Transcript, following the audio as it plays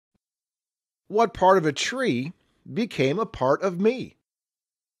What part of a tree became a part of me?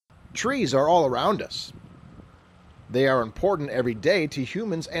 Trees are all around us. They are important every day to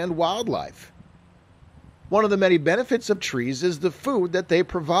humans and wildlife. One of the many benefits of trees is the food that they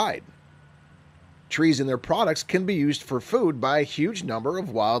provide. Trees and their products can be used for food by a huge number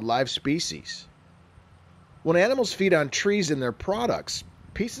of wildlife species. When animals feed on trees and their products,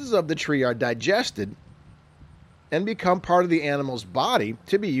 pieces of the tree are digested and become part of the animal's body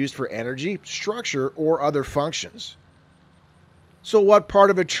to be used for energy, structure, or other functions. So what part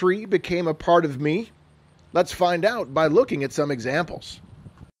of a tree became a part of me? Let's find out by looking at some examples.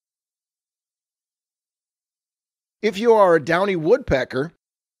 If you are a downy woodpecker,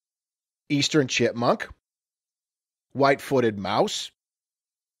 eastern chipmunk, white-footed mouse,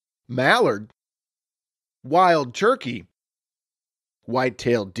 mallard, wild turkey,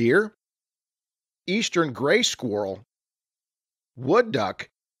 white-tailed deer, eastern gray squirrel, wood duck,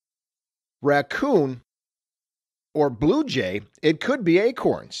 raccoon, or blue jay, it could be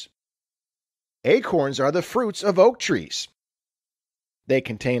acorns. Acorns are the fruits of oak trees. They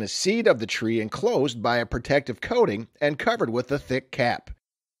contain a seed of the tree enclosed by a protective coating and covered with a thick cap.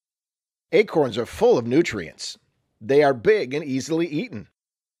 Acorns are full of nutrients. They are big and easily eaten.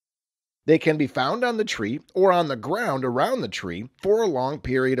 They can be found on the tree or on the ground around the tree for a long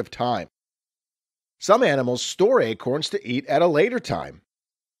period of time. Some animals store acorns to eat at a later time.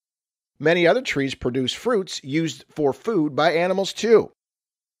 Many other trees produce fruits used for food by animals too.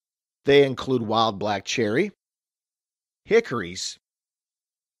 They include wild black cherry, hickories,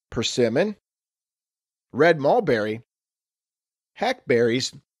 persimmon, red mulberry,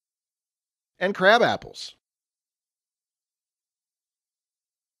 hackberries, and crab apples.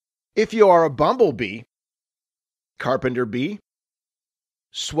 If you are a bumblebee, carpenter bee,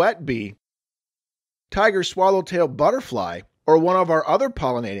 sweat bee, tiger swallowtail butterfly, or one of our other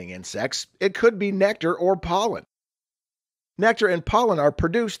pollinating insects, it could be nectar or pollen. Nectar and pollen are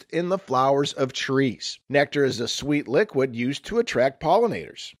produced in the flowers of trees. Nectar is a sweet liquid used to attract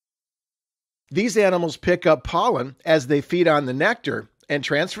pollinators. These animals pick up pollen as they feed on the nectar and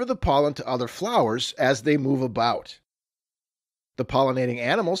transfer the pollen to other flowers as they move about. The pollinating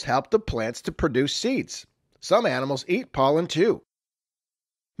animals help the plants to produce seeds. Some animals eat pollen too.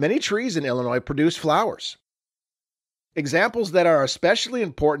 Many trees in Illinois produce flowers. Examples that are especially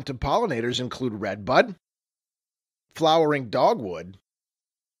important to pollinators include redbud, flowering dogwood,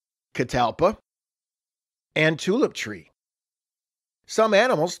 catalpa, and tulip tree. Some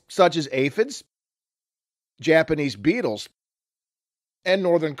animals, such as aphids, Japanese beetles, and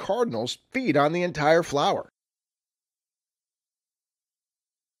northern cardinals, feed on the entire flower.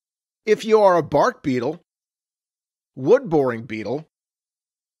 If you are a bark beetle, wood-boring beetle,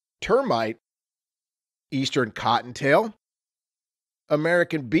 termite, eastern cottontail,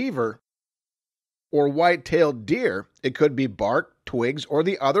 American beaver, or white-tailed deer, it could be bark, twigs, or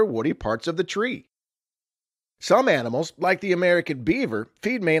the other woody parts of the tree. Some animals, like the American beaver,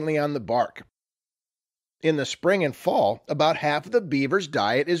 feed mainly on the bark. In the spring and fall, about half of the beaver's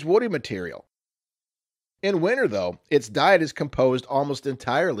diet is woody material. In winter, though, its diet is composed almost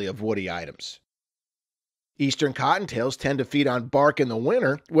entirely of woody items. Eastern cottontails tend to feed on bark in the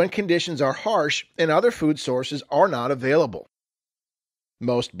winter when conditions are harsh and other food sources are not available.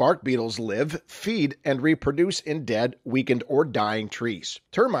 Most bark beetles live, feed, and reproduce in dead, weakened, or dying trees.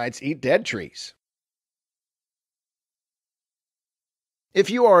 Termites eat dead trees.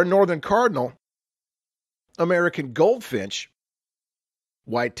 If you are a northern cardinal, American goldfinch,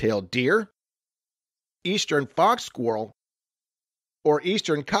 white-tailed deer, eastern fox squirrel, or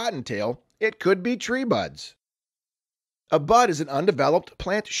eastern cottontail, it could be tree buds. A bud is an undeveloped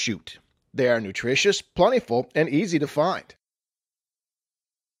plant shoot. They are nutritious, plentiful, and easy to find.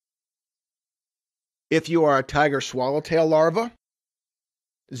 If you are a tiger swallowtail larva,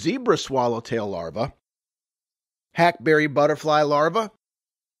 zebra swallowtail larva, hackberry butterfly larva,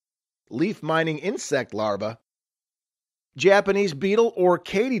 leaf mining insect larva, Japanese beetle, or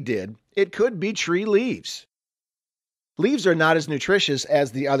katydid, it could be tree leaves. Leaves are not as nutritious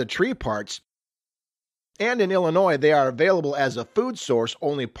as the other tree parts, and in Illinois they are available as a food source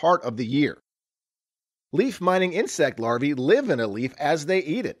only part of the year. Leaf mining insect larvae live in a leaf as they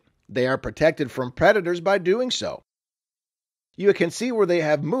eat it. They are protected from predators by doing so. You can see where they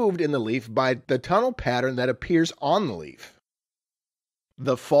have moved in the leaf by the tunnel pattern that appears on the leaf.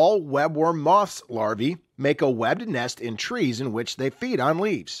 The fall webworm moth's larvae make a webbed nest in trees in which they feed on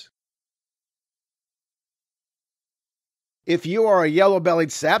leaves. If you are a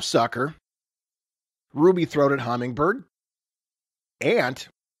yellow-bellied sapsucker, ruby-throated hummingbird, ant,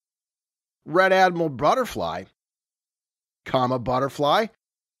 red admiral butterfly, comma butterfly,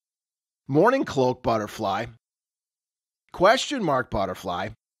 Morning cloak butterfly, question mark butterfly,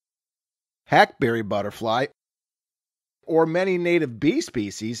 hackberry butterfly, or many native bee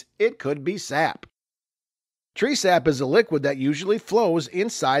species, it could be sap. Tree sap is a liquid that usually flows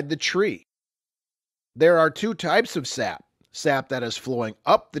inside the tree. There are two types of sap. Sap that is flowing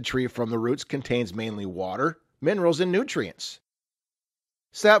up the tree from the roots contains mainly water, minerals, and nutrients.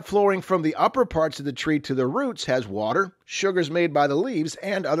 Sap flowing from the upper parts of the tree to the roots has water, sugars made by the leaves,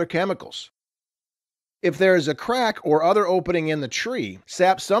 and other chemicals. If there is a crack or other opening in the tree,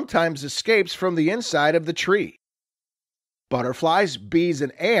 sap sometimes escapes from the inside of the tree. Butterflies, bees,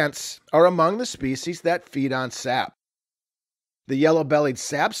 and ants are among the species that feed on sap. The yellow-bellied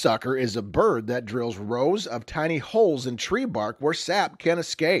sapsucker is a bird that drills rows of tiny holes in tree bark where sap can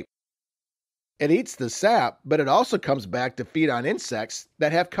escape. It eats the sap, but it also comes back to feed on insects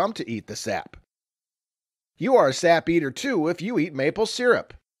that have come to eat the sap. You are a sap eater too if you eat maple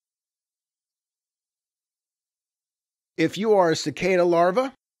syrup. If you are a cicada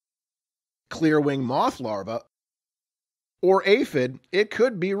larva, clearwing moth larva, or aphid, it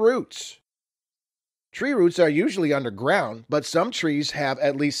could be roots. Tree roots are usually underground, but some trees have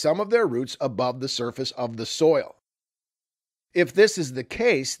at least some of their roots above the surface of the soil. If this is the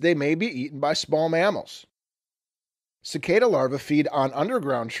case, they may be eaten by small mammals. Cicada larvae feed on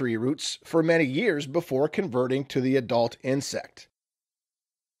underground tree roots for many years before converting to the adult insect.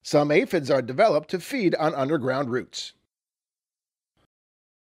 Some aphids are developed to feed on underground roots.